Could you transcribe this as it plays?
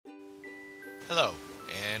Hello,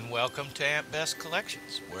 and welcome to Aunt Best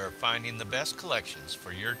Collections, where finding the best collections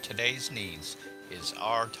for your today's needs is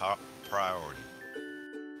our top priority.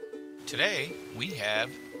 Today, we have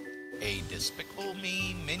a Despicable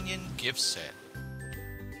Me Minion gift set.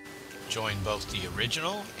 Join both the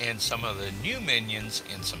original and some of the new Minions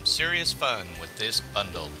in some serious fun with this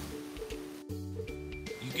bundle.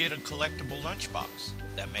 You get a collectible lunchbox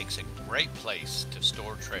that makes a great place to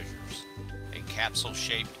store treasures, a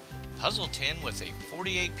capsule-shaped puzzle tin with a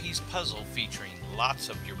 48-piece puzzle featuring lots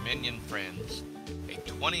of your Minion friends, a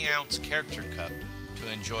 20-ounce character cup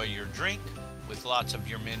to enjoy your drink with lots of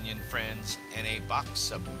your Minion friends, and a box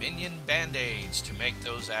of Minion Band-Aids to make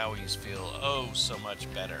those owies feel oh so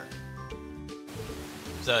much better.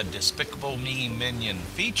 The Despicable Me Minion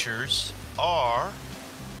features are: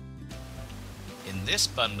 in this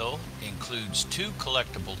bundle includes 2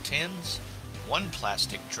 collectible tins, 1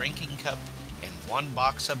 plastic drinking cup, and 1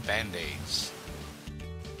 box of Band-Aids.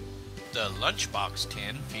 The lunchbox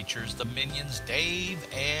tin features the Minions Dave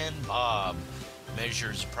and Bob,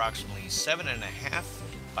 measures approximately 7.5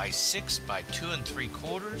 by 6 by 2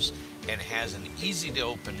 3/4, and has an easy to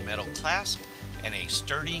open metal clasp and a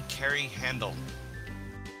sturdy carry handle.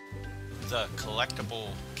 The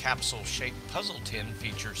collectible capsule-shaped puzzle tin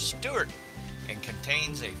features Stuart and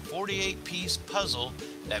contains a 48-piece puzzle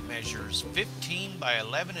that measures 15 by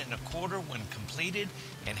 11.25 when completed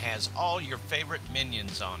and has all your favorite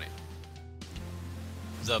Minions on it.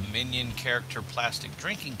 The Minion character plastic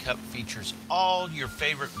drinking cup features all your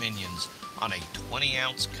favorite Minions on a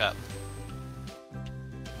 20-ounce cup,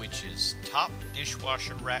 which is top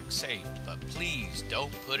dishwasher rack safe, but please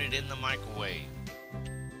don't put it in the microwave.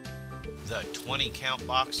 The 20-count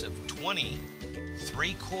box of 20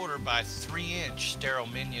 3/4 by 3-inch sterile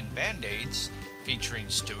Minion Band-Aids featuring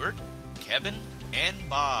Stuart, Kevin, and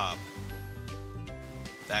Bob.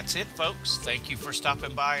 That's it, folks. Thank you for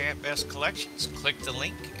stopping by Aunt Best Collections. Click the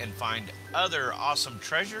link and find other awesome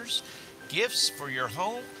treasures, gifts for your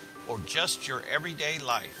home, or just your everyday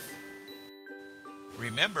life.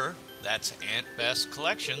 Remember, that's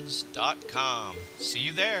AuntBestCollections.com. See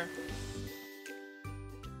you there.